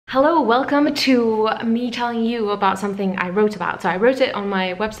Hello, welcome to me telling you about something I wrote about. So I wrote it on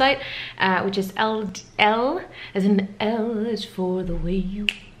my website, which is L, as in L is for the way you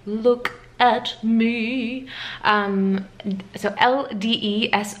look at me. So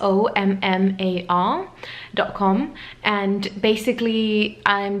LDESOMMAR.com, and basically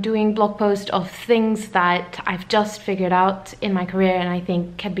I'm doing blog posts of things that I've just figured out in my career and I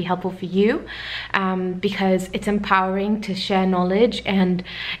think can be helpful for you, because it's empowering to share knowledge and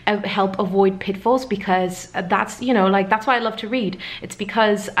help avoid pitfalls, because that's, you know, like, that's why I love to read. It's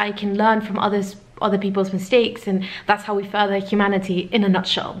because I can learn from other people's mistakes, and that's how we further humanity in a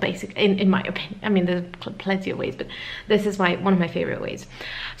nutshell, basically, in my opinion. I mean, there's plenty of ways, but this is one of my favorite ways.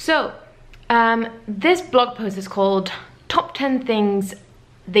 So this blog post is called Top 10 Things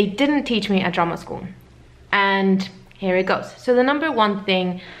They Didn't Teach Me at Drama School, and here it goes. So the number one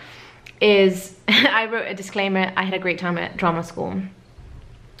thing is I wrote a disclaimer: I had a great time at drama school.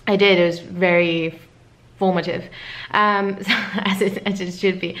 I did. It was very formative, as it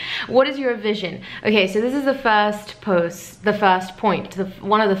should be. What is your vision? Okay, so this is the first post, the first point,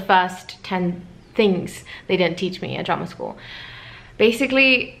 one of the first 10 things they didn't teach me at drama school.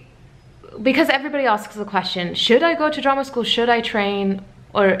 Basically, because everybody asks the question, should I go to drama school, should I train,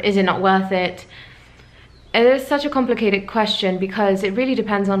 or is it not worth it? And it's such a complicated question because it really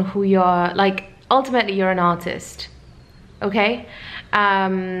depends on who you are. Like, ultimately you're an artist, okay?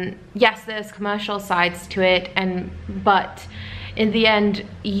 Yes, there's commercial sides to it, but in the end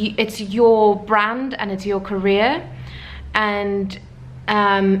it's your brand and it's your career, and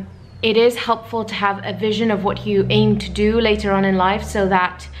it is helpful to have a vision of what you aim to do later on in life, so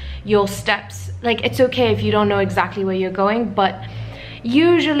that your steps, like, it's okay if you don't know exactly where you're going, but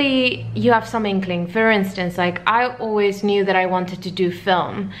usually you have some inkling. For instance, like, I always knew that I wanted to do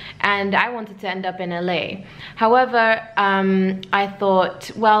film and I wanted to end up in LA. However, I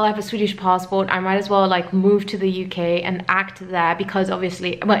thought, well, I have a Swedish passport, I might as well like move to the UK and act there, because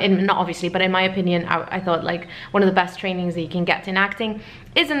obviously, well, not obviously, but in my opinion, I thought like one of the best trainings that you can get in acting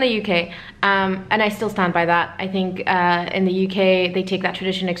is in the UK, and I still stand by that. I think in the UK they take that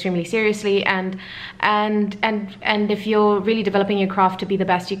tradition extremely seriously, and if you're really developing your craft to be the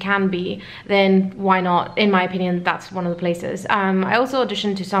best you can be, then why not? In my opinion, that's one of the places. I also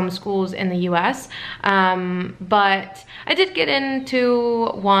auditioned to some schools in the US, but I did get into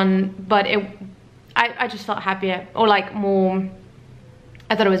one, but I just felt happier, or like more,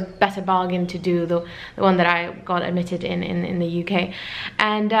 I thought it was better bargain to do the one that I got admitted in the UK.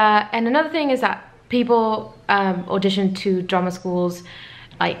 And another thing is that people audition to drama schools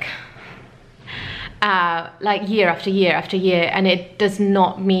like year after year after year, and it does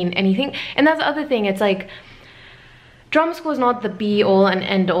not mean anything. And that's the other thing, it's like, drama school is not the be all and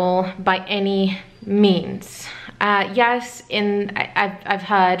end all by any means. Yes, I've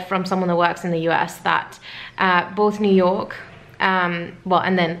heard from someone that works in the US that both New York, well,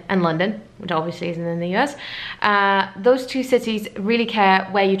 and London, which obviously isn't in the US, those two cities really care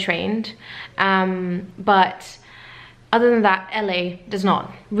where you trained, but other than that, LA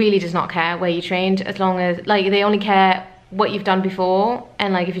really does not care where you trained, as long as, like, they only care what you've done before,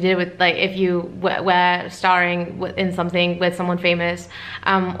 and like if you did it with, like, if you were starring in something with someone famous,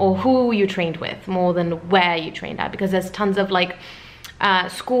 or who you trained with, more than where you trained at, because there's tons of like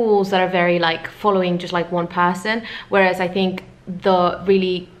schools that are very like following just like one person, whereas I think the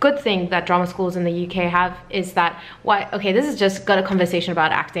really good thing that drama schools in the UK have is that, okay, this is just got a conversation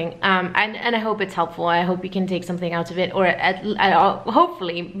about acting, and I hope it's helpful. I hope you can take something out of it, or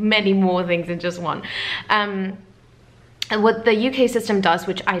hopefully many more things than just one. And what the UK system does,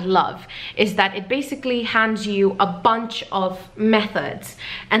 which I love, is that it basically hands you a bunch of methods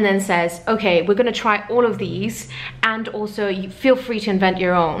and then says, okay, we're gonna try all of these, and also you feel free to invent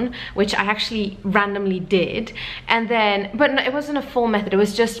your own, which I actually randomly did. And then, but no, it wasn't a full method, it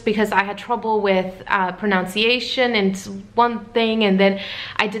was just because I had trouble with pronunciation and one thing, and then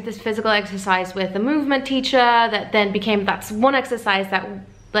I did this physical exercise with a movement teacher that then became, that's one exercise that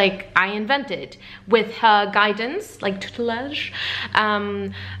like I invented with her guidance, like tutelage.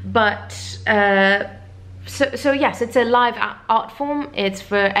 So yes, it's a live art form. It's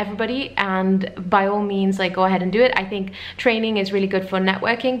for everybody, and by all means, like, go ahead and do it. I think training is really good for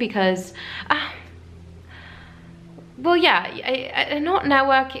networking, because well, yeah, not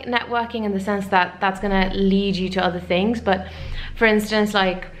networking in the sense that that's gonna lead you to other things, but for instance,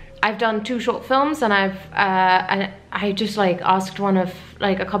 like, I've done 2 short films, and I just like asked a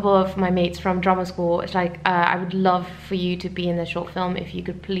couple of my mates from drama school, it's like, I would love for you to be in the short film, if you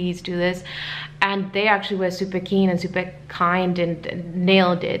could please do this. And they actually were super keen and super kind and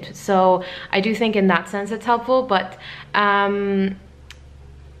nailed it. So I do think in that sense it's helpful, but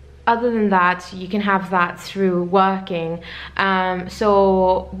other than that, you can have that through working. So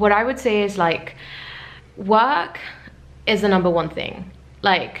what I would say is like, work is the number one thing.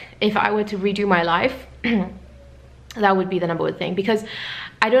 Like if I were to redo my life, that would be the number one thing, because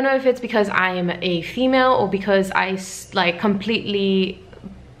I don't know if it's because I am a female or because I like completely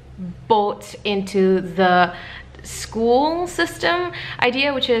bought into the school system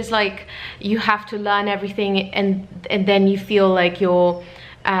idea, which is like you have to learn everything and then you feel like you're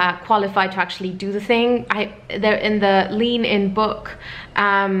qualified to actually do the thing. They're in the Lean In book.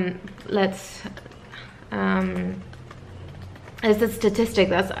 There's a statistic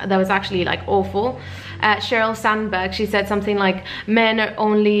that was actually like awful. Sheryl Sandberg, she said something like, men are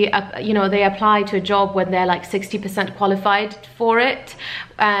only, you know, they apply to a job when they're like 60% qualified for it.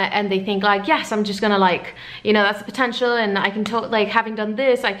 And they think like, yes, I'm just gonna like, you know, that's the potential, and I can like, having done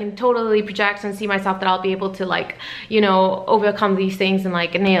this, I can totally project and see myself that I'll be able to like, you know, overcome these things and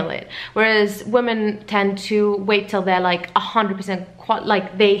like nail it. Whereas women tend to wait till they're like 100%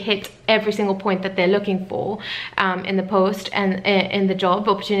 like they hit every single point that they're looking for in the post and in the job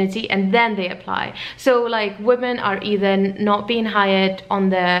opportunity, and then they apply. So like women are either not being hired on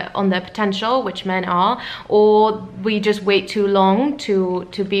their potential, which men are, or we just wait too long to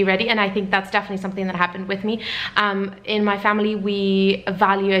be ready. And I think that's definitely something that happened with me. In my family, we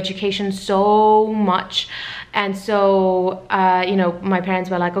value education so much. And so, you know, my parents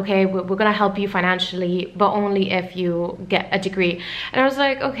were like, okay, we're gonna help you financially, but only if you get a degree. And I was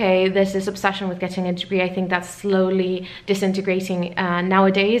like, okay, there's this obsession with getting a degree. I think that's slowly disintegrating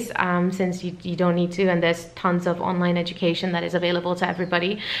nowadays, since you don't need to, and there's tons of online education that is available to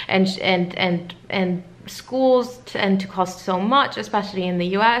everybody. And schools tend to cost so much, especially in the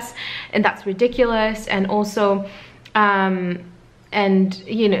US, and that's ridiculous. And also, and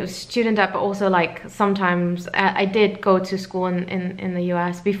you know, student debt, but also like sometimes I did go to school in the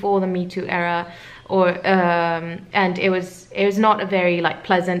US before the Me Too era, or and it was not a very like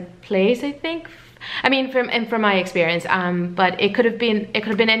pleasant place, I think. I mean, from my experience, but it could have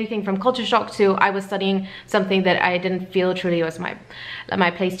been anything from culture shock to I was studying something that I didn't feel truly was my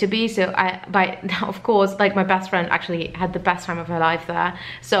place to be. So of course, like my best friend actually had the best time of her life there.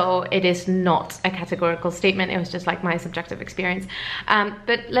 So it is not a categorical statement. It was just like my subjective experience.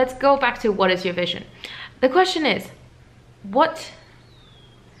 But let's go back to, what is your vision? The question is,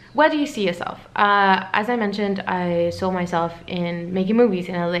 where do you see yourself? As I mentioned, I saw myself in making movies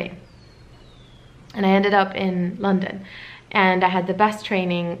in LA. And I ended up in London, and I had the best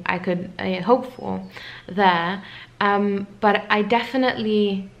training I could hope for there. But I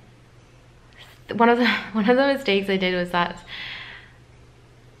definitely, one of the mistakes I did was that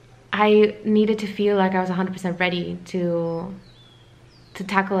I needed to feel like I was 100% ready to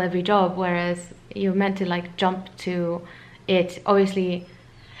tackle every job, whereas you're meant to like jump to it. Obviously,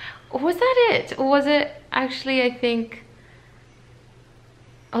 was that it? Or was it actually, I think,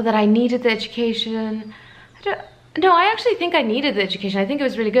 that I needed the education? No, I actually think I needed the education. I think it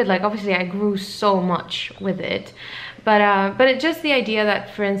was really good. Like obviously I grew so much with it, but it's just the idea that,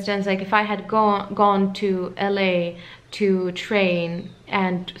 for instance, like if I had gone to LA to train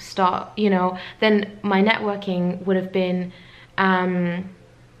and start, you know, then my networking would have been,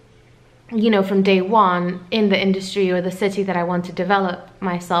 you know, from day one in the industry or the city that I want to develop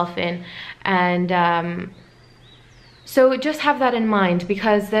myself in. And so just have that in mind,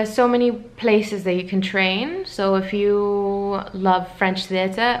 because there's so many places that you can train. So if you love French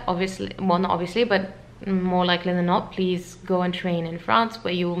theater, obviously, well, not obviously, but more likely than not, please go and train in France,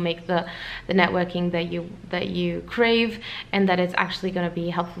 where you will make the networking that you crave, and that it's actually going to be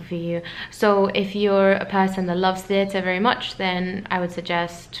helpful for you. So if you're a person that loves theater very much, then I would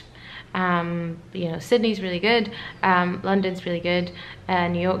suggest, you know, Sydney's really good, London's really good,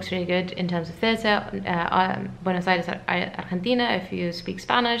 New York's really good in terms of theater, Buenos Aires, Argentina, if you speak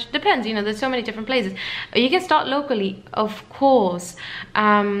Spanish, depends, you know, there's so many different places. You can start locally, of course,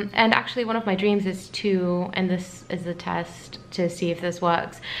 and actually one of my dreams is to, and this is a test to see if this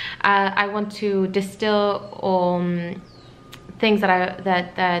works, I want to distill things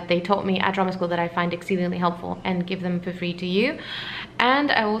that they taught me at drama school that I find exceedingly helpful, and give them for free to you.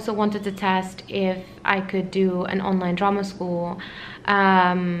 And I also wanted to test if I could do an online drama school,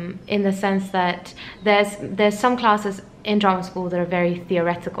 in the sense that there's some classes in drama school that are very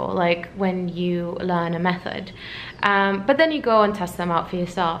theoretical, like when you learn a method, but then you go and test them out for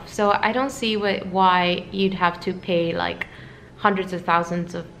yourself. So I don't see why you'd have to pay like hundreds of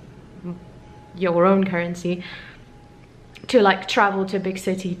thousands of your own currency to like travel to a big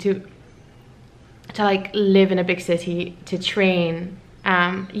city, to like live in a big city, to train.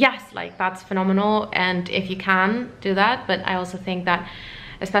 Yes, like that's phenomenal, and if you can do that, but I also think that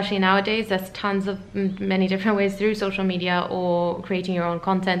especially nowadays. There's tons of many different ways through social media or creating your own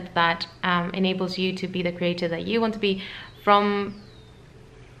content that enables you to be the creator that you want to be from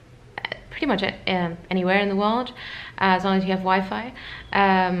pretty much anywhere in the world, as long as you have Wi-Fi.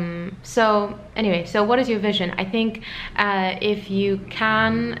 So anyway, so what is your vision? I think if you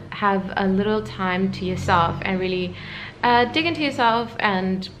can have a little time to yourself and really dig into yourself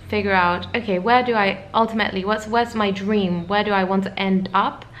and figure out, okay, where do I ultimately, where's my dream? Where do I want to end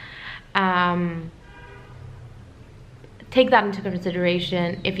up? Take that into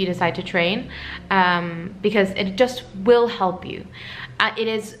consideration if you decide to train, because it just will help you. It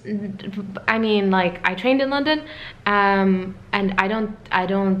is, I mean, like, I trained in London, and I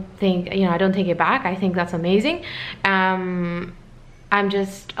don't think, you know, I don't take it back. I think that's amazing. I'm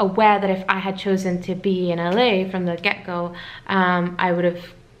just aware that if I had chosen to be in LA from the get-go, I would have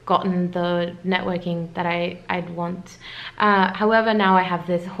gotten the networking that I'd want. However, now I have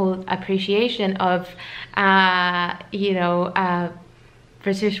this whole appreciation of, you know,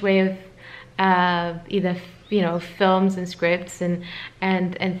 British way of either, you know, films and scripts and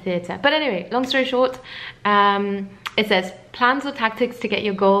theatre. But anyway, long story short, it says plans or tactics to get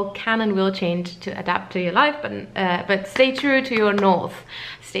your goal can and will change to adapt to your life, but stay true to your north.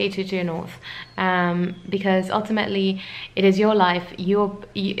 Stay true to your north, because ultimately it is your life.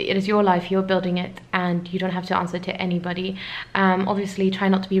 It is your life. You're building it, and you don't have to answer to anybody. Obviously, try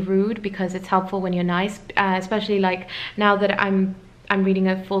not to be rude, because it's helpful when you're nice. Especially like now that I'm reading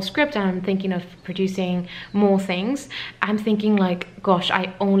a full script and I'm thinking of producing more things, I'm thinking like, gosh,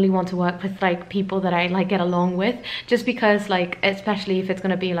 I only want to work with like people that I like get along with, just because, like, especially if it's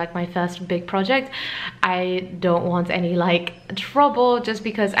gonna be like my first big project, I don't want any like trouble, just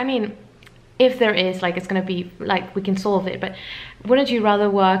because, I mean, if there is, like, it's gonna be like, we can solve it, but wouldn't you rather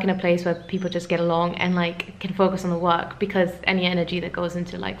work in a place where people just get along and like can focus on the work? Because any energy that goes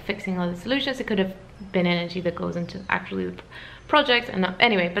into like fixing all the solutions, it could have been energy that goes into actually the project. And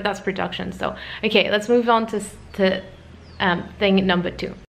anyway, but that's production. So okay, let's move on to thing number 2.